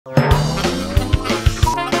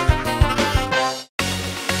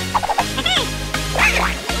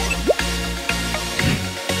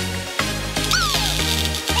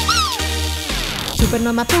Super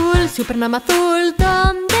Nom azul,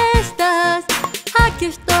 ¿dónde estás? Aquí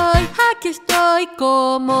estoy,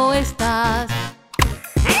 ¿cómo estás?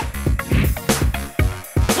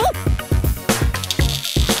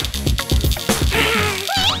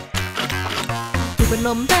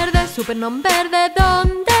 Super Nom verde,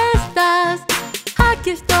 ¿dónde estás?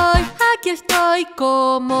 Aquí estoy,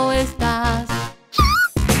 ¿cómo estás?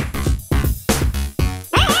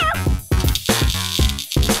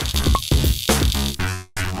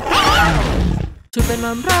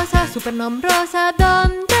 Super Nom rosa,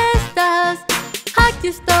 ¿dónde estás? Aquí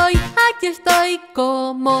estoy,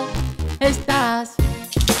 ¿cómo estás?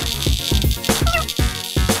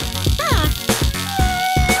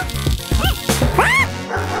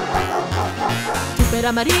 Super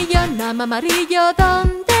amarillo, Nom amarillo,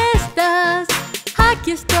 ¿dónde estás?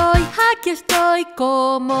 Aquí estoy,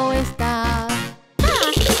 ¿cómo estás?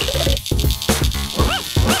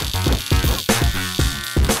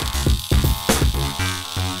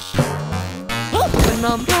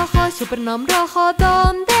 Super Nom rojo,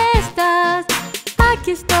 ¿dónde estás?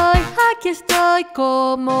 Aquí estoy,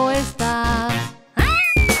 ¿cómo estás?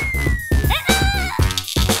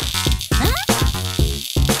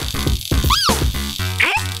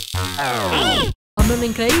 Om Nom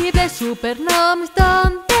increíble, Super Noms,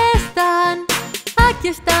 ¿dónde están? Aquí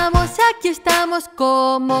estamos,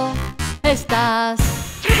 ¿cómo estás?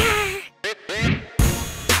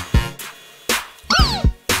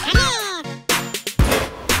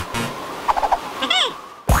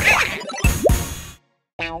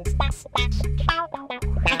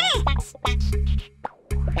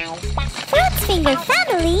 Fruits Finger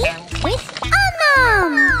family with Om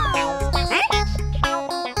Nom.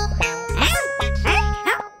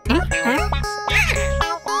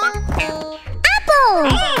 Apple.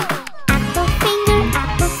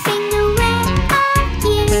 Apple finger, where are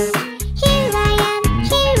you? Here I am,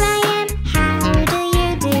 how do you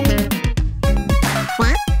do?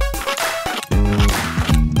 What?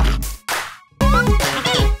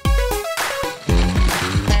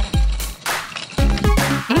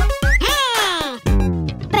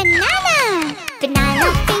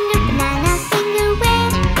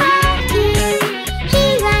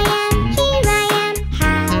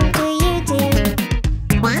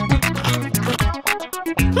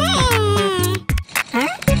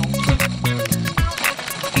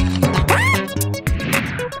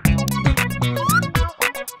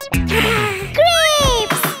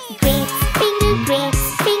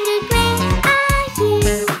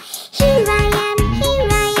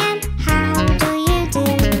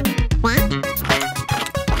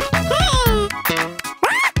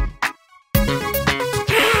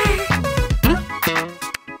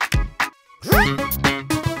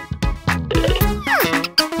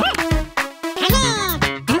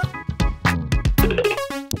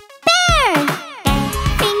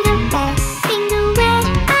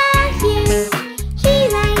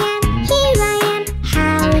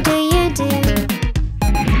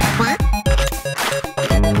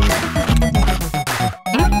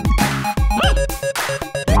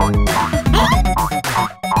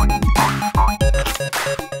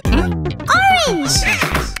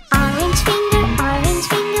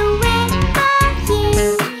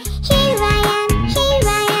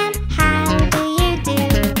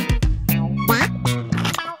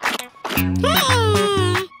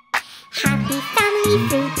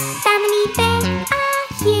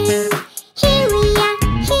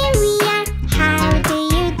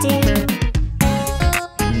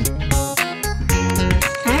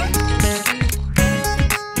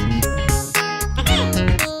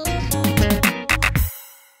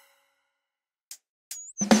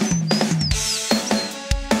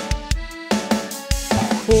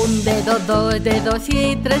 Un dedo, dos dedos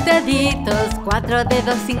y tres deditos, 4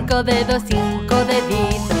 dedos, 5 dedos, 5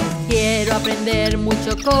 deditos. Quiero aprender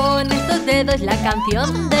mucho con estos dedos la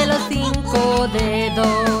canción de los 5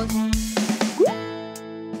 dedos.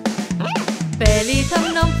 Feliz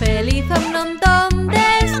Om Nom, ¿dónde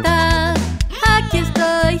estás? Aquí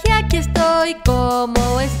estoy,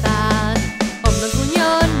 ¿cómo estás? Om Nom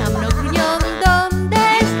gruñón, ¿dónde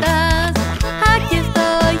estás? Aquí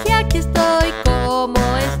estoy, ¿cómo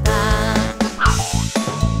estás?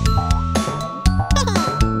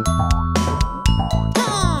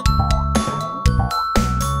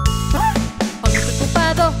 Om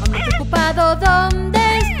Nom preocupado, ¿dónde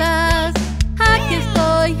estás?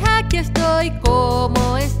 Aquí estoy, ¿cómo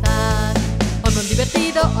estás? Om Nom divertido,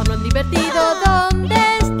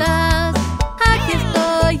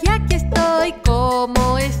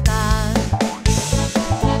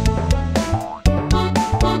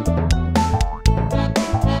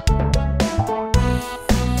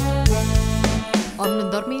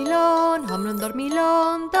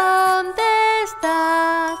 dormilón, ¿dónde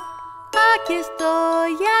estás? Aquí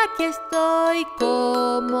estoy,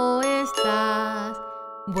 ¿cómo estás?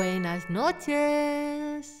 Buenas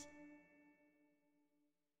noches.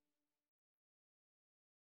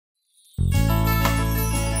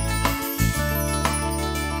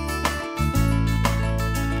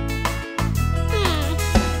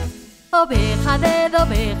 Oveja, dedo,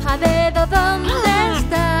 ¿dónde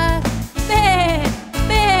estás? Ven,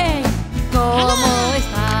 ven, ¿cómo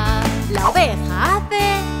estás? La oveja hace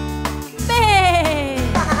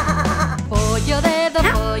ven. Pollo, dedo,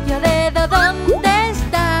 ¿dónde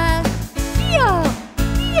estás? Pío,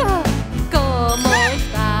 pío, ¿cómo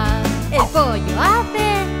estás? El pollo hace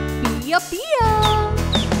pío, pío.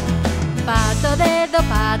 Pato,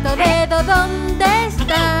 dedo, ¿dónde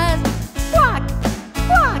estás? ¡Cuac!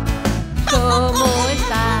 ¡Cuac! ¿Cómo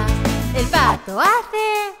estás? El pato hace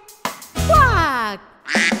 ¡cuac!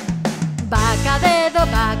 Vaca,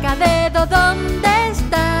 dedo, ¿dónde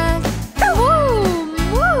estás?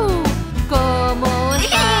 ¡Mu! ¿Cómo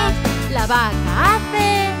estás? La vaca hace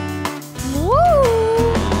 ¡mu!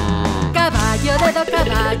 Caballo,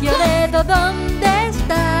 dedo, ¿dónde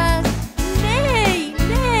estás? ¡Ney,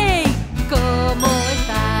 ney! ¿Cómo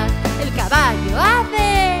estás? El caballo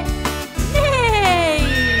hace ¡ney!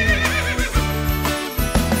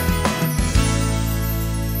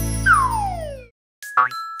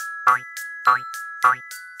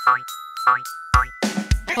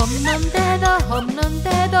 Om nom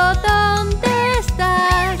dedo, ¿dónde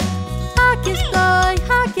estás? Aquí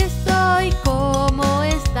estoy, ¿cómo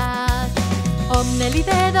estás? Om neli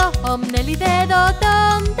dedo,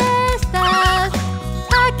 ¿dónde estás?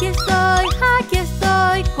 Aquí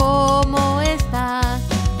estoy, ¿cómo estás?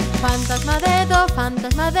 Fantasma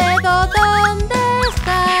dedo, ¿dónde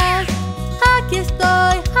estás? Aquí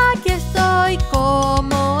estoy,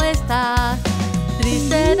 ¿cómo estás?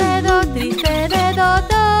 Triste dedo,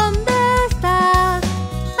 ¿dónde estás?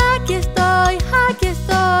 Aquí estoy,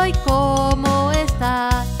 ¿cómo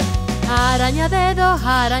estás? Araña dedo,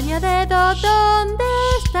 ¿dónde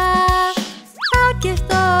estás? Aquí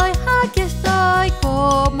estoy,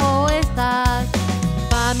 ¿cómo estás?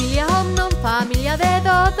 Familia Om Nom, familia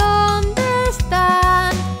dedo, ¿dónde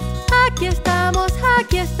están? Aquí estamos,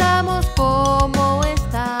 ¿cómo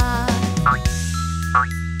estás?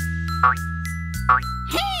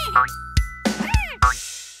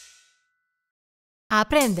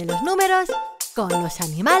 Aprende los números con los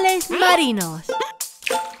animales marinos.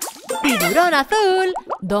 Tiburón azul,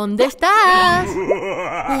 ¿dónde estás?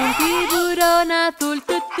 Un tiburón azul,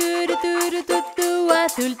 tuturu, turu, tutu,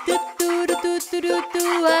 azul, tuturu, tuturu,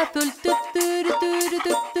 tu, azul, tuturu, turu,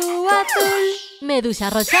 tutu, azul. Medusa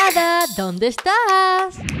rosada, ¿dónde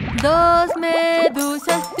estás? Dos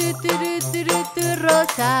medusas, tuturu, turu, tu,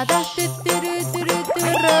 rosadas, tuturu, turu, tu,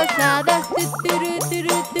 rosadas, tuturu,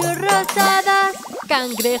 turu, tu, rosadas.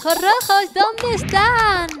 Cangrejos rojos, ¿dónde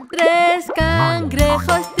están? Tres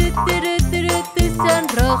cangrejos, tuturu, turu, tu, son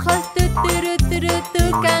rojos, tuturu, turu, tu,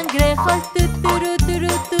 cangrejos, tuturu,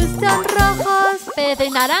 turu, tu, son rojos.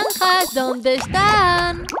 Peces naranjas, ¿dónde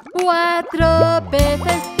están? Cuatro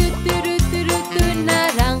peces, tuturu, turu, tu,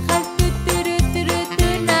 naranjas, tuturu, turu, tu,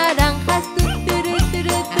 naranjas, tuturu,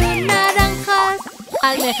 turu, tu, naranjas.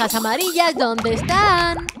 Almejas amarillas, ¿dónde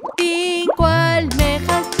están? Cinco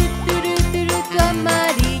almejas, tuturu, turu, tu, amarillas.